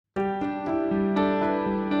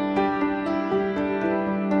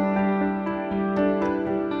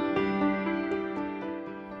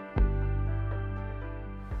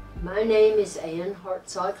My name is Ann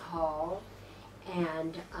Hartzog Hall,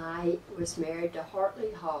 and I was married to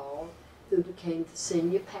Hartley Hall, who became the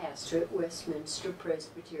senior pastor at Westminster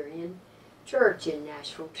Presbyterian Church in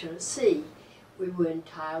Nashville, Tennessee. We were in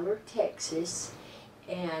Tyler, Texas,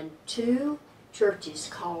 and two churches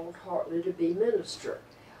called Hartley to be minister.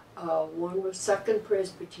 One was Second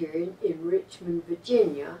Presbyterian in Richmond,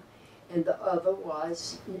 Virginia, and the other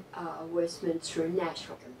was Westminster in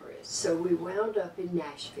Nashville. So we wound up in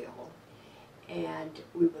Nashville, and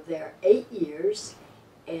we were there 8 years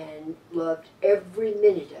and loved every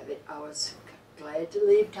minute of it. I was glad to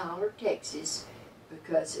leave Tyler, Texas,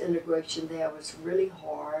 because integration there was really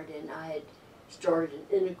hard, and I had started an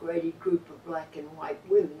integrated group of black and white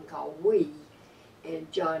women called We,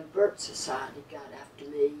 and John Burt Society got after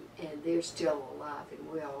me, and they're still alive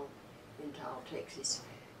and well in Tyler, Texas.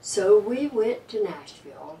 So we went to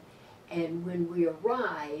Nashville, and when we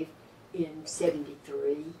arrived in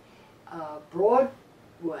 '73,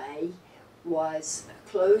 Broadway was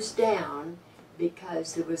closed down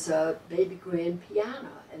because there was a baby grand piano,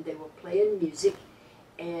 and they were playing music,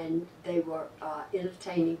 and they were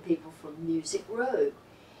entertaining people from Music Row.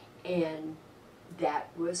 And that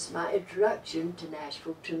was my introduction to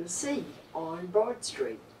Nashville, Tennessee on Broad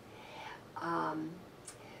Street.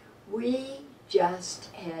 We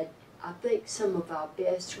just had, I think, some of our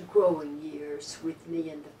best growing years with me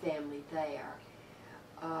and the family there.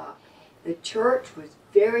 The church was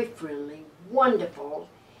very friendly, wonderful,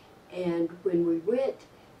 and when we went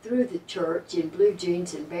through the church in blue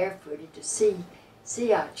jeans and barefooted to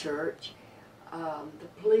see our church,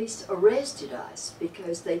 the police arrested us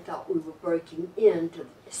because they thought we were breaking into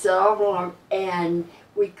the cell, and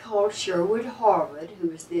we called Sherwood Harwood, who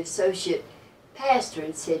was the associate pastor,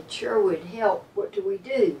 and said, "Sherwood, help, what do we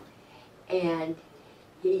do?" And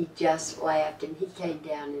he just laughed, and he came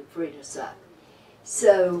down and freed us up.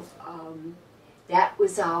 So that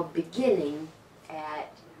was our beginning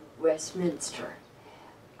at Westminster.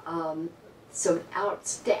 I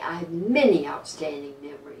have many outstanding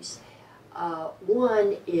memories.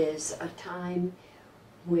 One is a time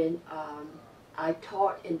when I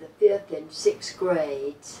taught in the 5th and 6th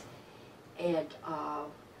grades, and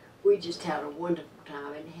we just had a wonderful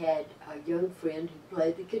time and had a young friend who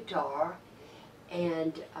played the guitar,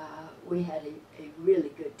 and we had a really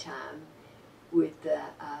good time with the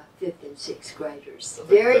 5th and 6th graders.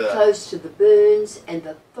 Very close to the Boones and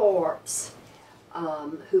the Thorpes,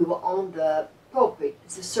 who were on the pulpit,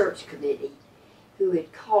 the search committee, who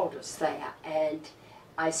had called us there. And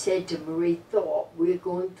I said to Marie Thorpe, "We're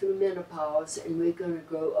going through menopause and we're going to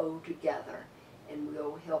grow old together, and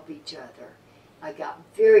we'll help each other." I got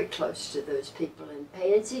very close to those people, and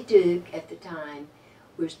Pansy Duke at the time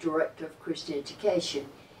was director of Christian education,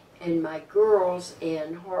 and my girls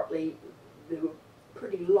and Hartley, they were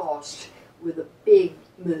pretty lost with a big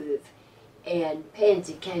move, and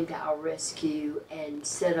Pansy came to our rescue and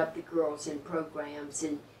set up the girls in programs,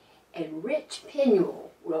 and Rich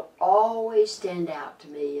Penuel will always stand out to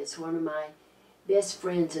me as one of my best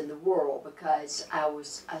friends in the world, because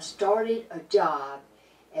I started a job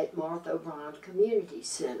at Martha O'Brien Community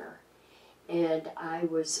Center, and I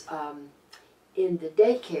was in the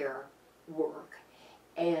daycare work,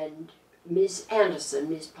 and Miss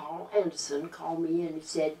Paul Anderson called me in and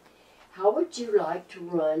said, "How would you like to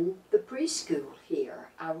run the preschool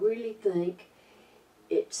here? I really think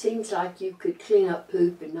it seems like you could clean up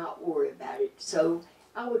poop and not worry about it, so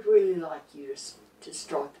I would really like you to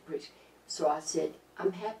start the preschool." So I said,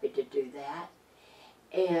 "I'm happy to do that."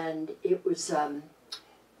 And it was a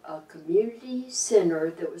community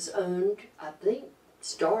center that was owned, I think,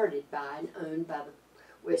 started by and owned by the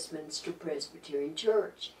Westminster Presbyterian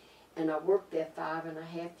Church. And I worked there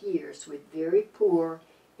 5.5 years with very poor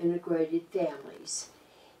integrated families.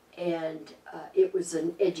 And it was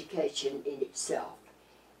an education in itself.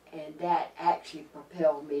 And that actually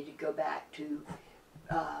propelled me to go back to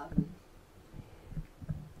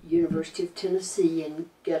University of Tennessee and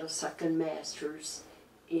get a second master's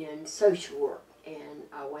in social work. And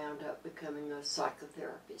I wound up becoming a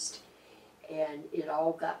psychotherapist. And it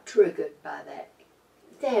all got triggered by that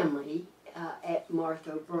family at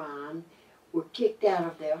Martha O'Brien were kicked out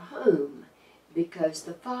of their home because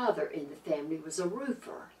the father in the family was a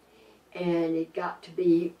roofer. And it got to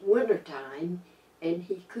be wintertime, and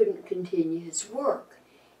he couldn't continue his work.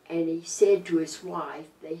 And he said to his wife,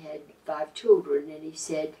 they had 5 children, and he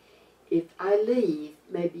said, "If I leave,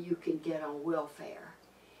 maybe you can get on welfare.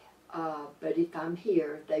 But if I'm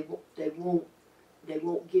here, they won't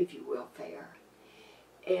give you welfare."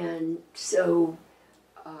 And so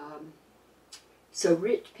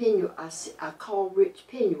Rich Penuel, I called Rich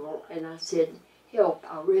Penuel and I said, help.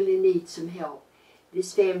 I really need some help.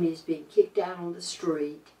 This family is being kicked out on the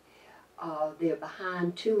street. They're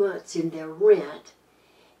behind 2 months in their rent,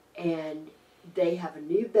 and they have a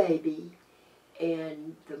new baby,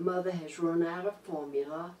 and the mother has run out of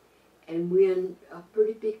formula, and we're in a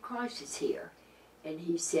pretty big crisis here. And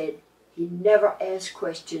he said he never asked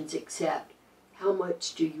questions except, how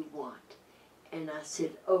much do you want? And I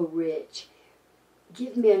said, oh, Rich,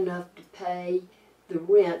 give me enough to pay the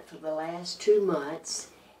rent for the last 2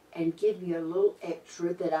 months and give me a little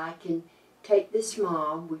extra that I can take this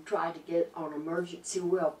mom. We tried to get on emergency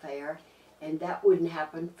welfare, and that wouldn't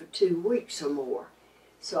happen for 2 weeks or more.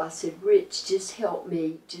 So I said, Rich, just help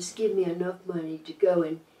me, just give me enough money to go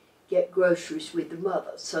and get groceries with the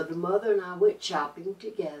mother. So the mother and I went shopping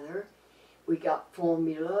together. We got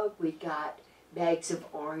formula, we got bags of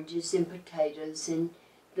oranges and potatoes and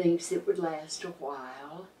things that would last a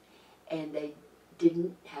while, and they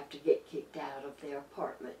didn't have to get kicked out of their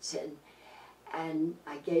apartments. And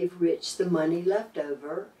I gave Rich the money left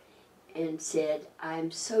over and said,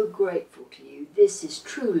 I'm so grateful to you. This is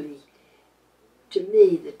truly, to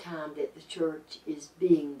me, the time that the church is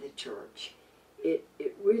being the church. It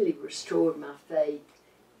really restored my faith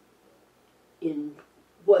in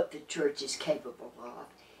what the church is capable of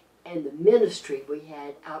and the ministry we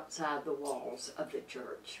had outside the walls of the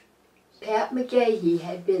church. Pat McGahee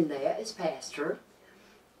had been there as pastor,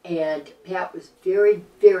 and Pat was very,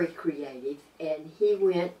 very creative, and he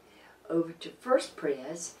went over to First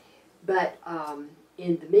Pres, but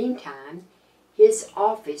in the meantime, his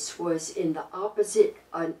office was in the opposite,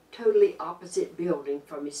 totally opposite building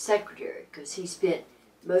from his secretary, because he spent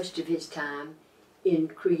most of his time in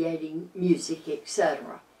creating music,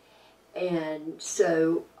 etc. And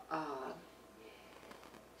so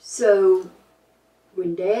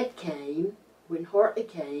when Dad came, when Hartley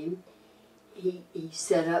came, he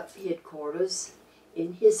set up headquarters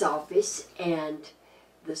in his office, and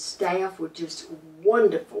the staff were just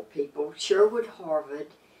wonderful people. Sherwood Harvard,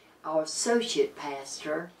 our associate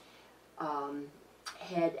pastor,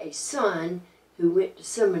 had a son who went to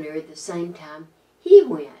seminary at the same time he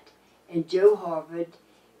went. And Joe Harvard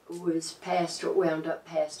was pastor, wound up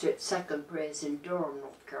pastor at Second Pres in Durham,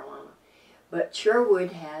 North Carolina. But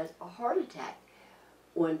Sherwood had a heart attack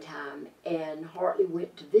one time, and Hartley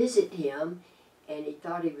went to visit him, and he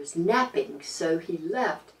thought he was napping, so he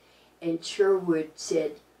left. And Sherwood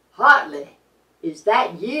said, Hartley, is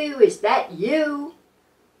that you? Is that you?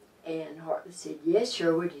 And Hartley said, yes,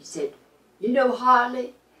 Sherwood. He said, you know,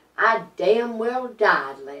 Hartley, I damn well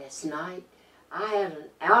died last night. I had an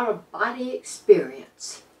out-of-body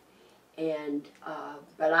experience, and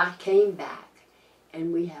but I came back,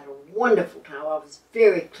 and we had a wonderful time. I was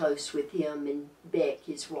very close with him and Beck,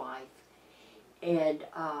 his wife, and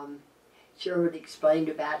Sherwood explained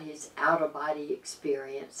about his out-of-body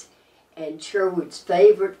experience, and Sherwood's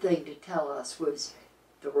favorite thing to tell us was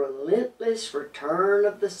the relentless return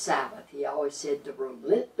of the Sabbath. He always said the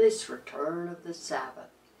relentless return of the Sabbath.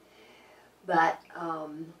 But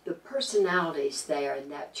the personalities there in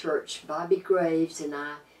that church, Bobby Graves and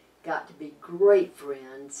I got to be great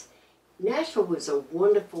friends. Nashville was a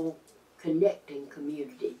wonderful connecting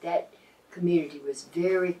community. That community was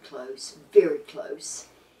very close, very close.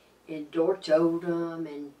 And Dorch Oldham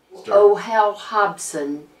and Hal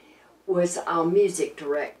Hobson was our music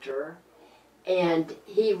director. And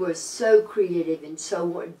he was so creative and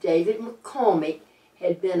so David McCormick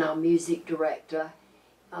had been our music director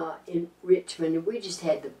in Richmond, and we just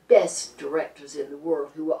had the best directors in the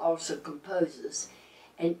world who were also composers.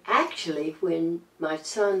 And actually, when my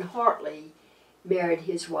son Hartley married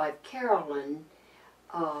his wife Carolyn,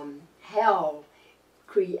 Hal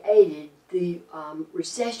created the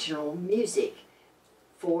recessional music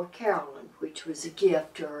for Carolyn, which was a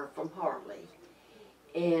gift to her from Hartley.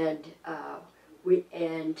 And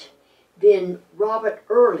then Robert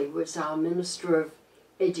Early was our minister of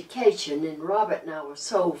education, and Robert and I were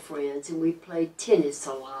soul friends, and we played tennis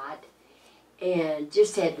a lot and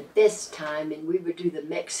just had the best time. And we would do the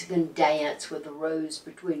Mexican dance with a rose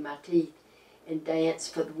between my teeth and dance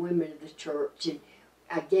for the women of the church. And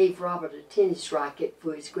I gave Robert a tennis racket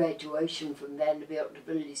for his graduation from Vanderbilt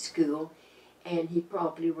Divinity School, and he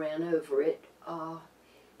promptly ran over it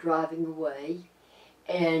driving away.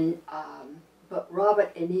 And but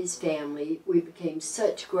Robert and his family, we became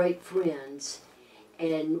such great friends.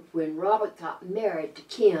 And when Robert got married to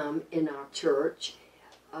Kim in our church,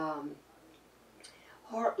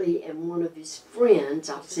 Hartley and one of his friends,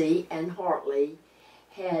 and Hartley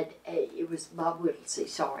had it was Bob Whittlesey,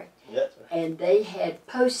 sorry. Yes. And they had a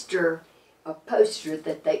poster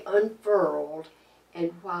that they unfurled,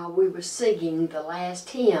 and while we were singing the last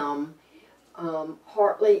hymn,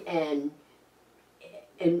 Hartley and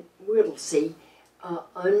Whittlesey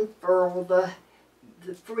unfurled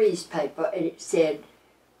the freeze paper, and it said,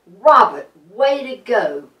 "Robert, way to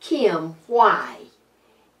go. Kim, why?"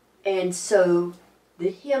 And so the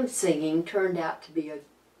hymn singing turned out to be a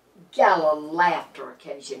gala laughter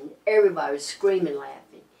occasion. Everybody was screaming,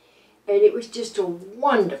 laughing. And it was just a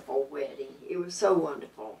wonderful wedding. It was so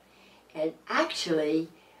wonderful. And actually,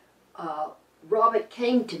 Robert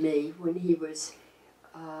came to me when he was,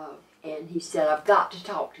 and he said, "I've got to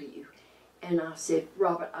talk to you." And I said,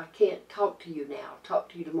 "Robert, I can't talk to you now. I'll talk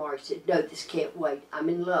to you tomorrow." He said, "No, this can't wait. I'm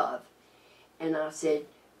in love." And I said,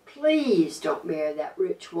 "Please don't marry that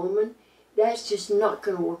rich woman. That's just not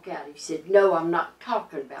going to work out." He said, "No, I'm not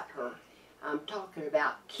talking about her. I'm talking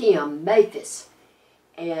about Kim Mathis.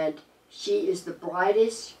 And she is the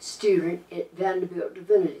brightest student at Vanderbilt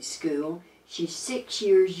Divinity School. She's 6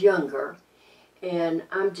 years younger, and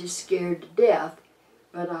I'm just scared to death,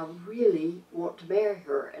 but I really want to marry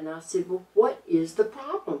her." And I said, "Well, what is the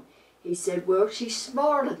problem?" He said, "Well, she's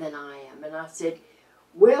smarter than I am." And I said,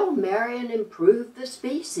 "Well, marry and improve the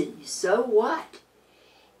species. So what?"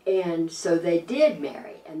 And so they did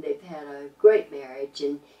marry, and they've had a great marriage,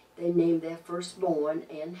 and they named their firstborn,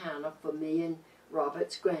 Ann Hannah, for me and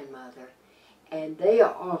Robert's grandmother. And they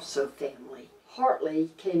are also family.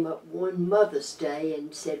 Hartley came up one Mother's Day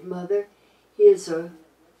and said, "Mother, here's a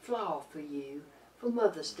flower for you for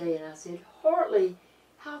Mother's Day." And I said, "Hartley,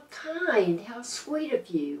 how kind, how sweet of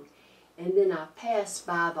you." And then I passed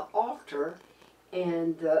by the altar,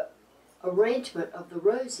 and the arrangement of the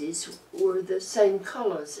roses were the same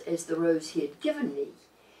colors as the rose he had given me.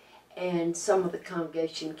 And some of the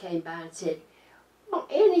congregation came by and said, "Oh,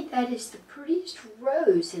 Annie, that is the prettiest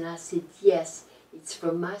rose." And I said, "Yes, it's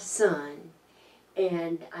from my son."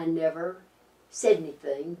 And I never said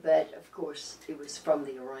anything, but of course it was from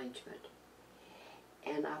the arrangement.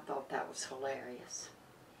 And I thought that was hilarious.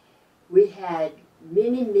 We had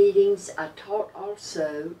many meetings. I taught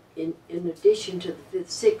also, in addition to the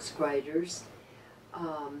 5th, 6th graders,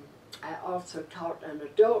 I also taught an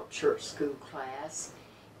adult church school class.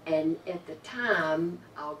 And at the time,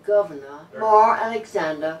 our governor, Mar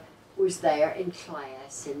Alexander, was there in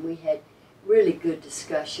class, and we had really good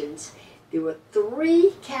discussions. There were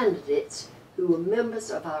 3 candidates who were members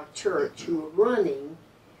of our church who were running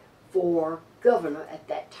for governor at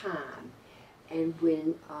that time. And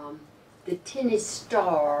when the tennis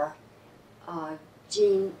star,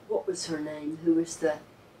 Jean, what was her name, who was the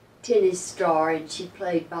tennis star, and she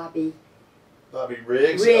played Bobby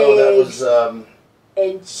Riggs. Riggs. Oh, that was...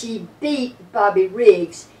 And she beat Bobby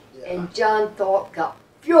Riggs, yeah. And John Thorpe got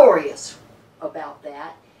furious about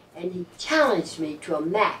that, and he challenged me to a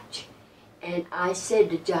match. And I said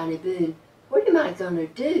to Johnny Boone, "What am I going to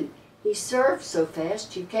do? He serves so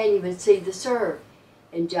fast you can't even see the serve."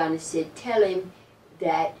 And Johnny said, "Tell him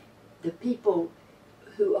that the people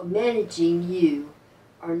who are managing you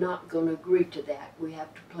are not going to agree to that. We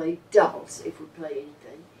have to play doubles if we play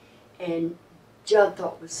anything." And John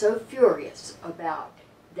Thorpe was so furious about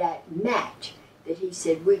that match that he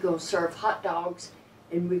said, "We're going to serve hot dogs,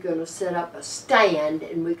 and we're going to set up a stand,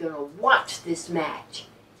 and we're going to watch this match."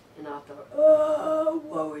 And I thought, "Oh,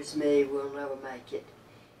 woe is me, we'll never make it."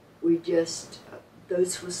 We just,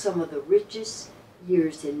 those were some of the richest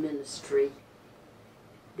years in ministry.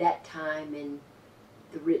 That time in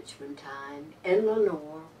the Richmond time, and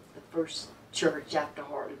Lenore, the first church after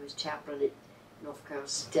Hartley was chaplain at North Carolina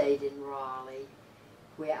State in Raleigh,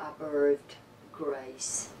 where I birthed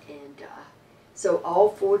Grace. And so all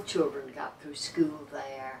 4 children got through school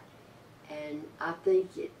there, and I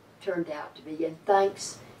think it turned out to be, and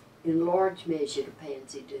thanks in large measure to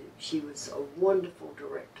Pansy Duke. She was a wonderful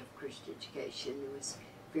director of Christian education who was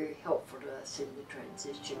very helpful to us in the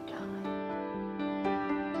transition time.